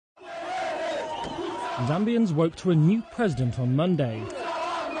Zambians woke to a new president on Monday.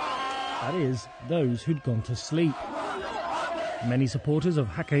 That is, those who'd gone to sleep. Many supporters of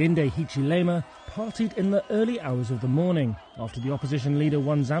Hakainde Hichilema partied in the early hours of the morning after the opposition leader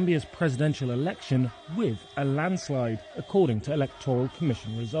won Zambia's presidential election with a landslide, according to Electoral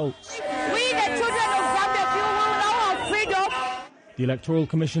Commission results. We, the children of Zambia, we will now have freedom. The Electoral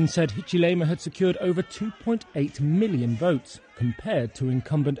Commission said Hichilema had secured over 2.8 million votes, compared to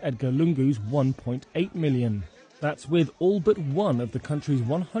incumbent Edgar Lungu's 1.8 million. That's with all but one of the country's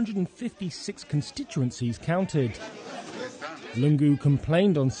 156 constituencies counted. Lungu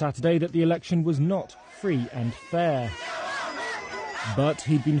complained on Saturday that the election was not free and fair. But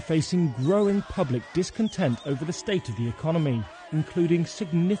he'd been facing growing public discontent over the state of the economy, including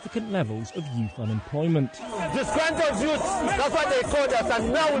significant levels of youth unemployment. Disgruntled youth, that's what they called us,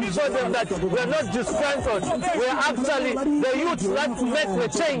 and now we show them that we're not disgruntled, we're actually the youth that make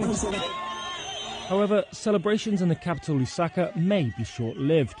the change. However, celebrations in the capital Lusaka may be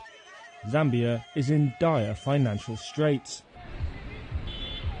short-lived. Zambia is in dire financial straits.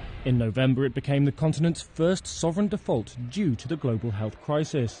 In November, it became the continent's first sovereign default due to the global health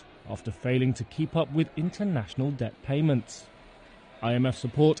crisis, after failing to keep up with international debt payments. IMF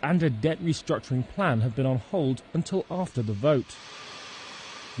support and a debt restructuring plan have been on hold until after the vote.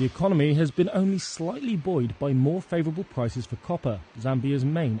 The economy has been only slightly buoyed by more favourable prices for copper, Zambia's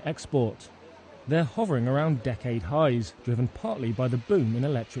main export. They're hovering around decade highs, driven partly by the boom in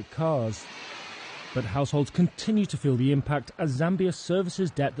electric cars. But households continue to feel the impact as Zambia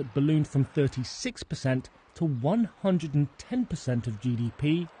services debt that ballooned from 36% to 110% of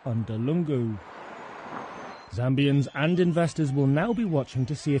GDP under Lungu. Zambians and investors will now be watching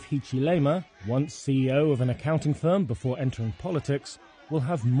to see if Hichilema, once CEO of an accounting firm before entering politics, will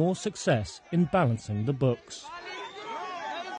have more success in balancing the books.